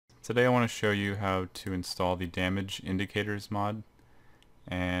Today I want to show you how to install the damage indicators mod,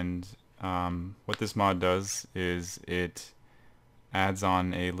 and what this mod does is it adds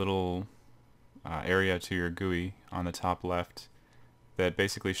on a little area to your GUI on the top left that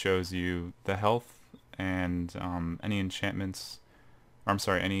basically shows you the health and any enchantments, or I'm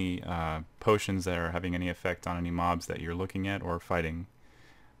sorry, any potions that are having any effect on any mobs that you're looking at or fighting.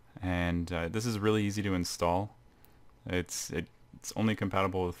 And this is really easy to install. It's only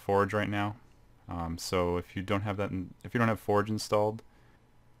compatible with Forge right now. So if you don't have if you don't have Forge installed,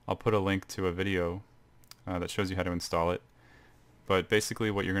 I'll put a link to a video that shows you how to install it. But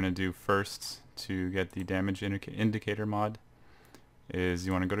basically what you're going to do first to get the damage indicator mod is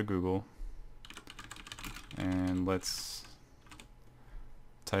you want to go to Google and let's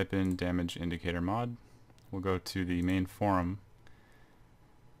type in damage indicator mod. We'll go to the main forum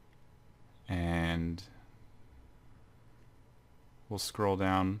and we'll scroll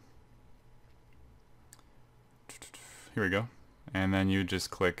down. Here we go. And then you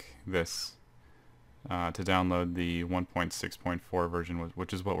just click this to download the 1.6.4 version,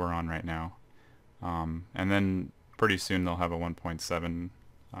 which is what we're on right now. And then pretty soon they'll have a 1.7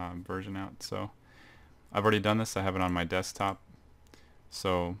 version out. So I've already done this. I have it on my desktop.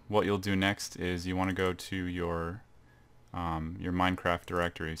 So what you'll do next is you want to go to your Minecraft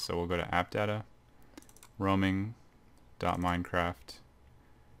directory. So we'll go to app data, roaming.minecraft,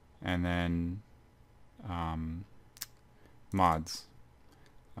 and then mods.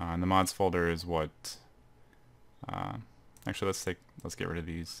 And the mods folder is what actually let's get rid of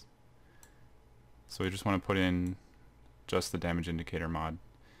these. So we just want to put in just the damage indicator mod.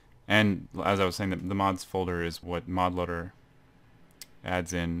 And as I was saying, the mods folder is what ModLoader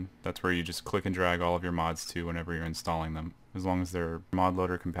adds in. That's where you just click and drag all of your mods to whenever you're installing them, as long as they're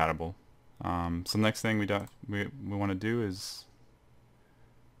ModLoader compatible. So the next thing we want to do is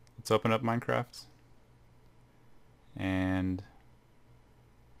let's open up Minecraft and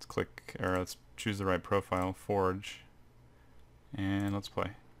let's choose the right profile, Forge, and let's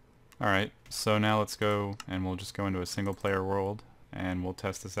play. Alright, so now let's go and we'll just go into a single player world and we'll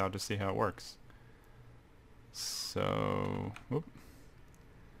test this out to see how it works. So, whoop.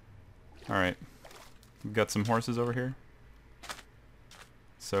 Alright, we've got some horses over here.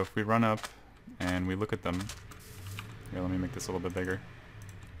 So if we run up and we look at them, here, let me make this a little bit bigger.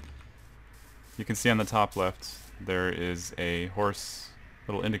 You can see on the top left there is a horse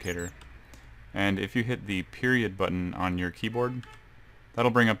little indicator, and if you hit the period button on your keyboard,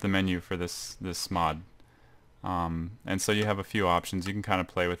 that'll bring up the menu for this mod. And so you have a few options. You can kind of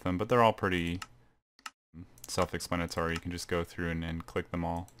play with them, but they're all pretty self-explanatory. You can just go through and click them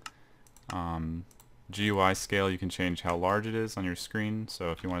all. Gui Scale, you can change how large it is on your screen.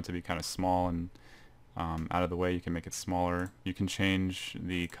 So if you want it to be kind of small and out of the way, you can make it smaller. You can change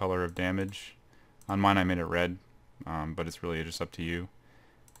the color of damage. On mine I made it red, but it's really just up to you.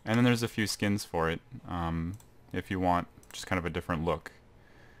 And then there's a few skins for it if you want just kind of a different look.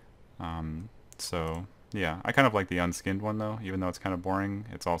 So yeah, I kind of like the unskinned one though, even though it's kind of boring.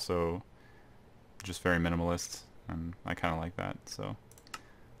 It's also just very minimalist, and I kind of like that. So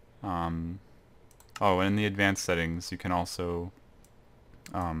oh, and in the advanced settings you can also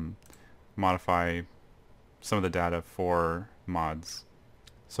modify some of the data for mods.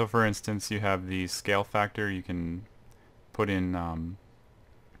 So for instance, you have the scale factor. You can put in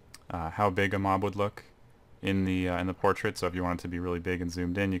how big a mob would look in the portrait. So if you want it to be really big and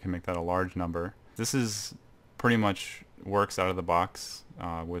zoomed in, you can make that a large number. This is pretty much works out of the box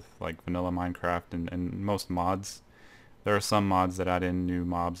with like vanilla Minecraft and most mods. There are some mods that add in new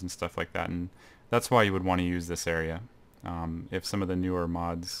mobs and stuff like that, and that's why you would want to use this area. If some of the newer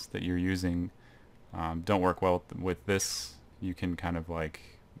mods that you're using don't work well with this, you can kind of like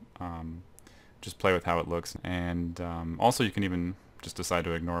just play with how it looks. And also you can even just decide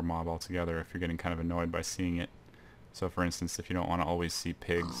to ignore mob altogether if you're getting kind of annoyed by seeing it. So for instance, if you don't want to always see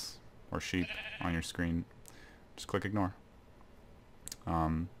pigs or sheep on your screen, just click ignore.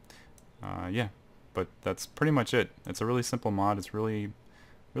 Yeah, but that's pretty much it. It's a really simple mod. It's really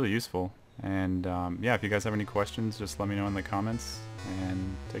useful. And yeah, if you guys have any questions, just let me know in the comments,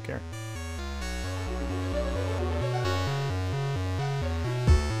 and take care.